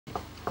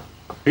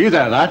Are you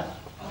there, lad?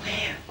 Oh,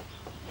 here.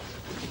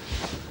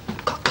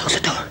 Close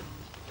the door.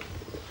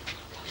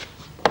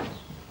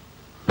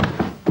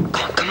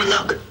 Come and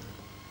look.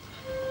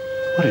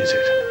 What is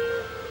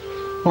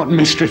it? What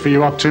mischief are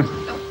you up to?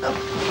 No.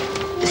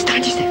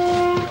 Stand just there.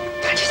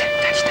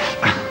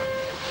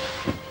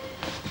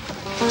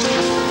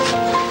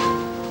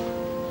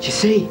 Do you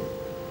see?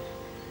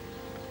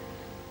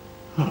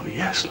 Oh,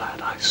 yes,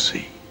 lad, I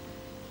see.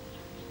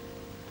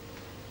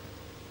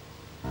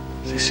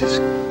 This is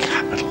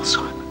capital,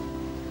 Simon.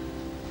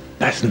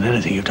 Better than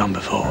anything you've done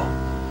before.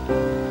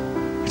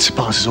 It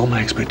surpasses all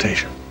my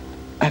expectation.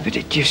 But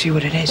do you see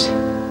what it is?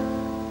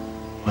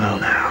 Well,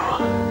 now,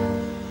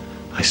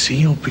 I see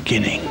your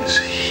beginnings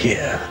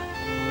here.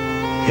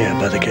 Here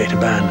by the gate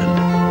abandoned.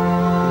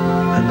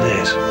 And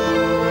this.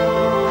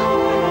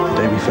 The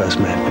day we first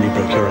met, when you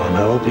broke your arm,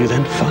 how old were you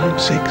then? 5,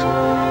 6?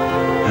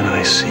 And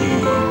I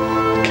see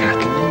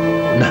cattle.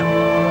 No,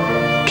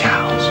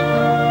 cows.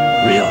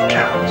 Real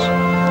cows.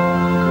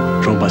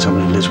 Drawn by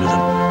someone who lives with them.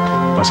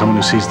 By someone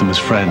who sees them as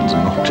friends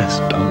and not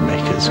just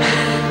unmakers.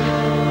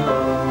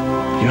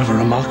 You have a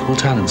remarkable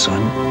talent,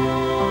 Simon.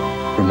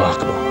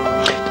 Remarkable.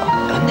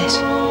 On this?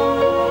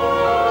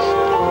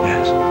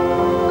 Yes.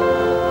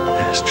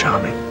 Yes,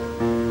 charming.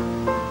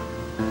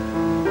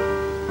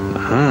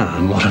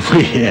 And what have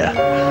we here?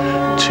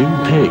 2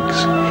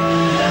 pigs.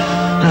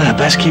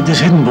 Best keep this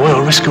hidden, boy,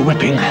 or risk a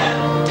whipping.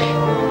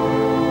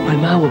 My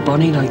ma were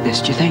bonny like this,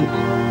 do you think?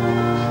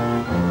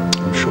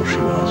 I'm sure she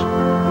was.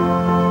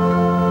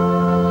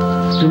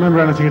 Do you remember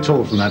anything at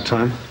all from that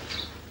time?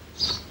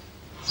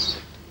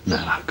 No,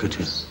 how could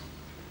you?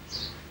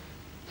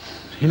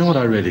 You know what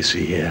I really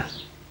see here?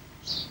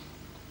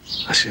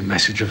 I see a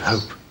message of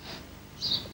hope.